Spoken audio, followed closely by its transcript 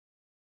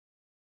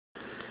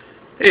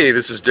Hey,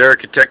 this is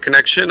Derek at Tech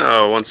Connection,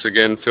 once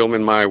again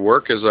filming my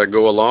work as I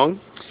go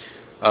along.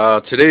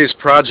 Today's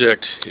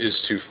project is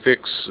to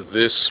fix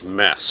this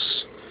mess.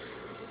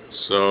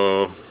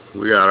 So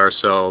we got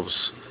ourselves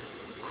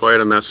quite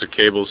a mess of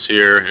cables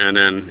here, and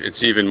then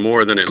it's even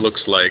more than it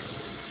looks like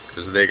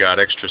because they got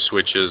extra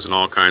switches and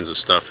all kinds of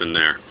stuff in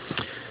there.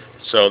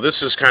 So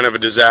this is kind of a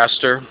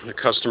disaster. The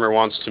customer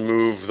wants to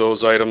move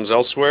those items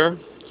elsewhere,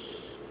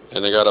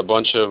 and they got a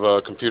bunch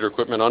of computer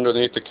equipment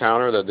underneath the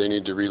counter that they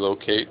need to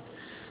relocate.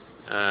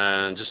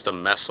 And just a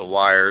mess of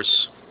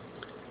wires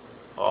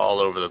all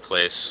over the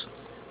place.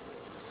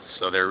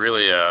 So they're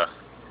really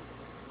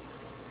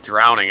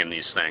drowning in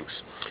these things.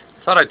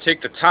 I thought I'd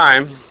take the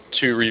time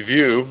to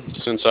review,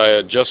 since I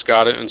had just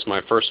got it and it's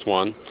my first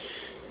one.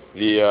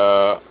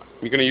 I'm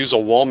going to use a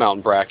wall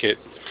mount bracket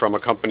from a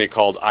company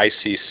called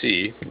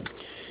ICC,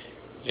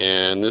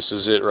 and this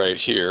is it right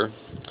here.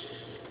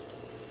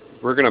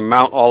 We're going to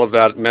mount all of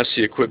that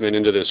messy equipment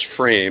into this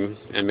frame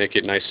and make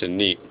it nice and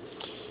neat.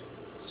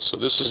 So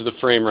this is the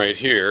frame right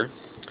here,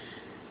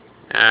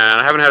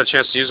 and I haven't had a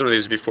chance to use one of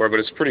these before, but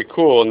it's pretty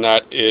cool in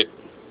that it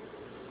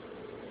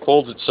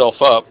folds itself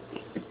up,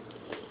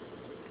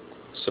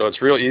 so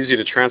it's real easy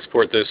to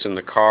transport this in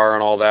the car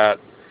and all that,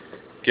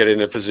 get it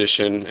in a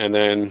position, and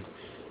then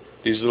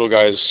these little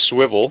guys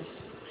swivel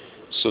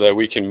so that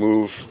we can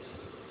move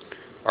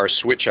our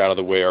switch out of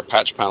the way, our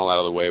patch panel out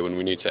of the way when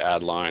we need to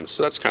add lines.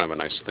 So that's kind of a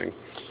nice thing.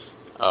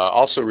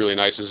 Also really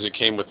nice is it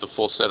came with the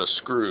full set of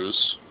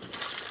screws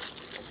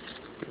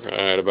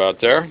right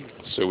about there,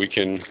 so we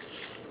can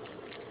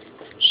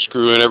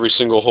screw in every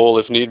single hole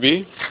if need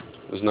be.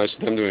 It was nice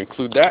of them to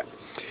include that.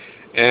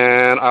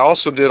 And I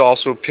also did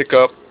pick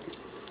up,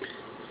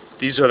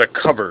 these are the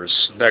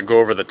covers that go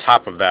over the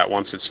top of that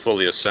once it's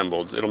fully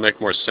assembled. It'll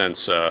make more sense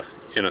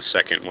in a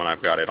second when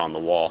I've got it on the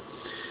wall.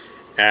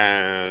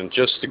 And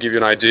just to give you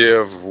an idea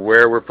of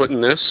where we're putting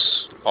this,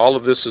 all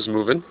of this is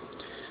moving,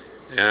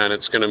 and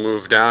it's going to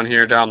move down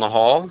here down the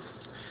hall.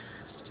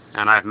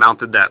 And I've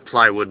mounted that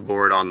plywood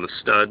board on the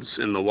studs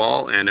in the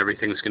wall, and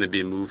everything's going to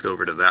be moved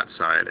over to that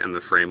side, and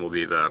the frame will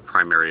be the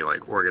primary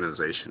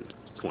organization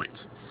point.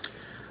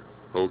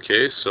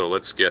 Okay, so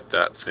let's get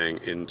that thing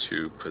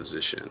into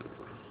position.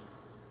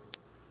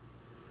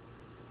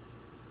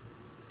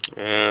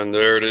 And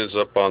there it is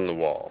up on the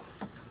wall.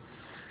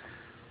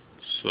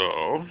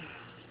 So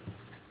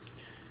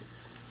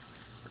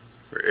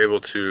we're able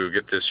to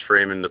get this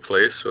frame into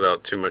place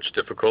without too much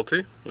difficulty.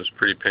 It was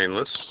pretty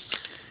painless.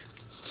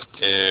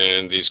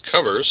 And these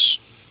covers,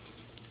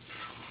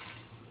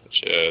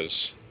 such as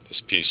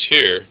this piece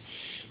here,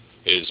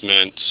 is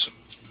meant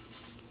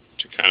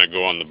to kind of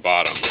go on the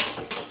bottom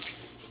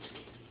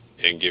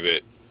and give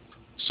it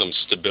some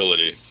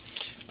stability.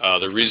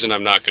 The reason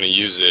I'm not going to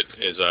use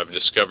it is I've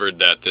discovered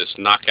that this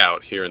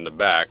knockout here in the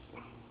back,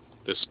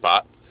 this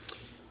spot,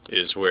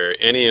 is where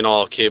any and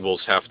all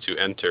cables have to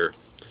enter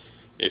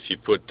if you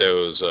put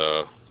those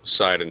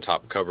side and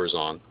top covers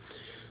on.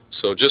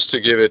 So just to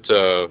give it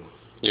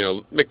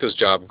make this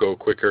job go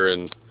quicker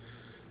and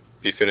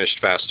be finished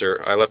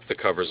faster, I left the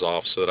covers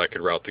off so that I could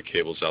route the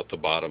cables out the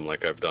bottom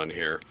like I've done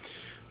here.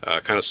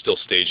 Kind of still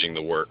staging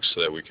the work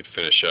so that we could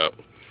finish up.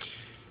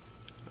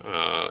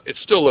 It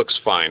still looks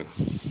fine.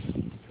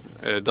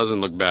 It doesn't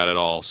look bad at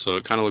all. So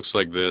it kind of looks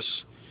like this.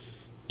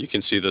 You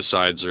can see the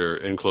sides are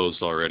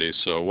enclosed already.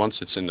 So once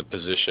it's in the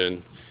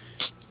position,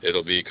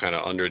 it'll be kind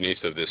of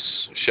underneath of this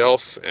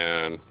shelf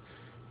and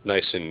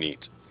nice and neat.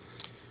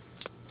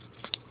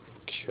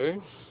 Okay.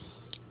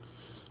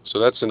 So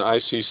that's an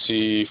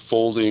ICC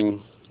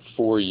folding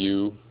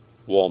 4U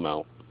wall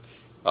mount.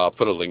 I'll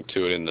put a link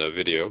to it in the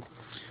video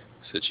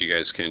so that you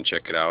guys can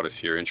check it out if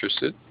you're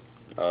interested.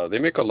 They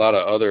make a lot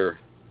of other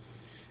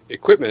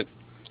equipment,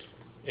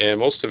 and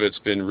most of it's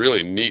been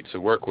really neat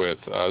to work with.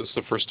 This is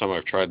the first time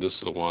I've tried this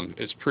little one.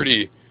 It's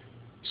pretty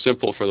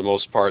simple for the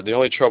most part. The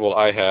only trouble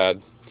I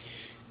had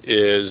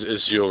is,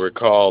 as you'll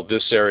recall,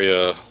 this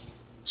area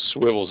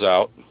swivels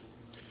out,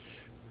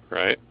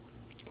 right?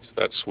 So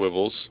that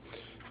swivels.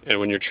 And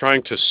when you're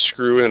trying to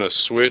screw in a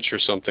switch or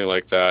something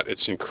like that,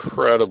 it's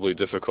incredibly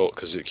difficult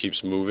because it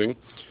keeps moving.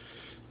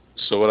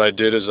 So what I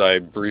did is I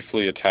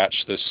briefly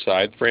attached this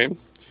side frame.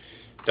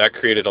 That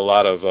created a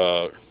lot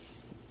of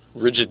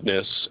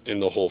rigidness in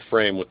the whole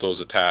frame with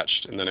those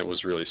attached, and then it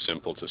was really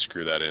simple to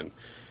screw that in.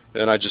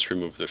 Then I just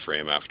removed the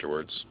frame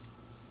afterwards.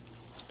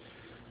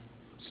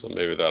 So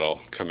maybe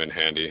that'll come in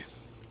handy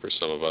for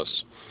some of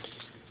us.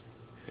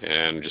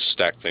 And just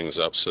stack things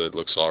up so it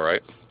looks all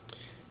right.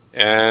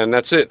 And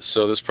that's it.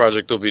 So this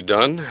project will be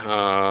done.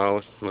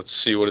 Let's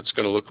see what it's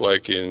going to look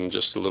like in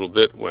just a little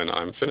bit when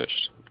I'm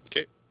finished.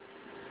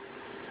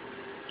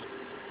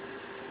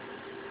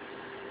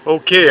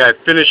 Okay, I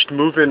finished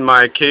moving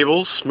my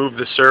cables, moved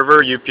the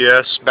server,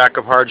 UPS,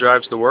 backup hard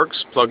drives, the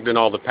works, plugged in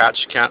all the patch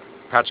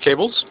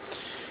cables.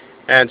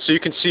 And so you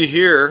can see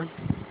here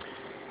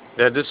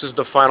that this is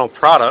the final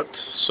product.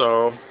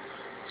 So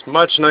it's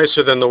much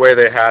nicer than the way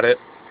they had it.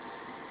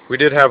 We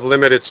did have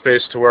limited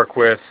space to work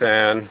with,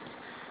 and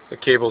the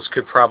cables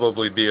could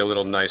probably be a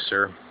little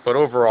nicer, but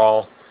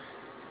overall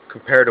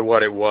compared to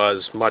what it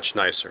was, much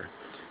nicer.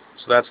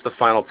 So that's the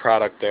final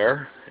product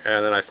there,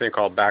 and then I think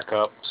I'll back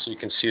up so you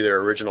can see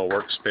their original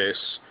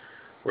workspace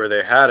where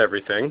they had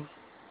everything.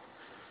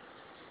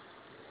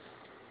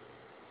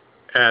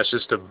 And it's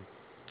just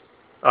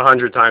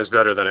 100 times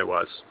better than it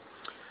was.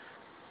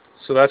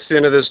 So that's the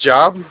end of this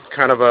job.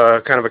 Kind of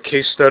a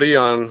case study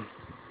on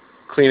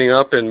cleaning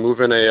up and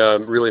moving a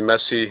really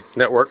messy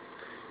network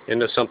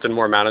into something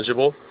more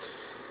manageable.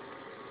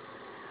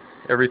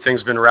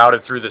 Everything's been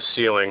routed through the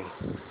ceiling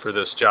for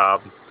this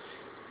job,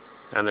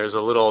 and there's a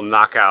little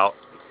knockout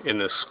in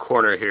this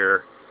corner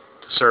here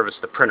to service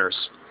the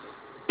printers.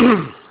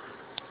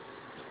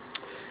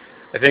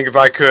 I think if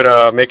I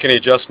could make any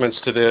adjustments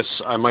to this,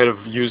 I might have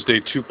used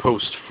a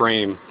 2-post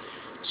frame.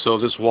 So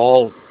this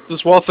wall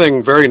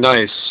thing, very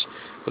nice,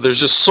 but there's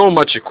just so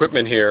much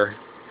equipment here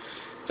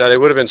that it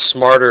would have been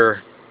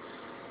smarter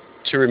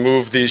to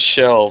remove these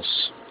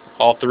shelves,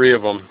 all 3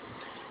 of them,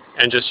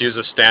 and just use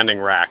a standing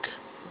rack.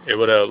 It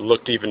would have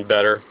looked even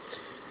better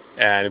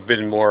and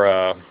been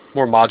more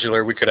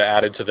modular. We could have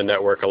added to the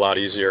network a lot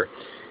easier.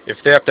 If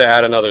they have to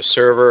add another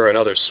server or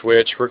another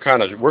switch, we're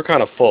kind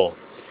of full.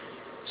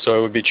 So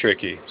it would be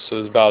tricky. So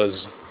it's about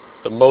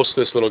the most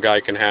this little guy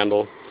can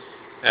handle,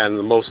 and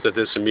the most that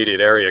this immediate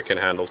area can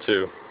handle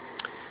too.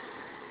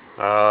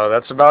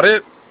 That's about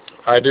it.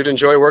 I did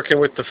enjoy working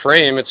with the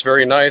frame. It's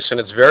very nice and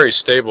it's very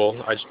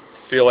stable. I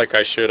feel like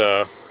I should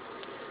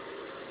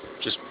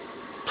just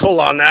pull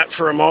on that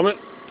for a moment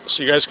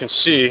so you guys can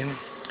see.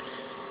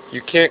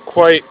 You can't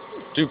quite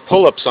do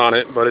pull-ups on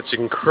it, but it's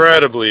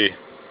incredibly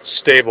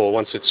stable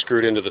once it's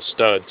screwed into the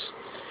studs.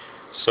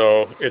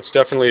 So it's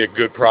definitely a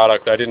good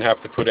product. I didn't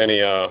have to put any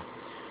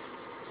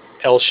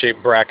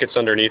L-shaped brackets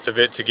underneath of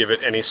it to give it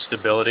any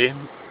stability.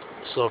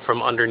 So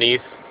from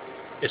underneath,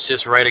 it's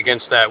just right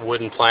against that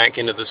wooden plank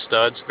into the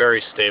studs.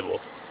 Very stable.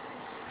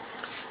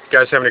 If you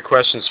guys have any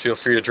questions, feel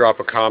free to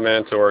drop a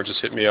comment or just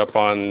hit me up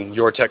on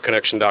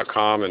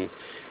yourtechconnection.com, and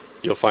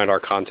you'll find our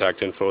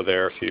contact info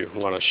there if you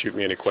want to shoot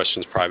me any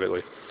questions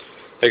privately.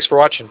 Thanks for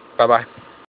watching. Bye-bye.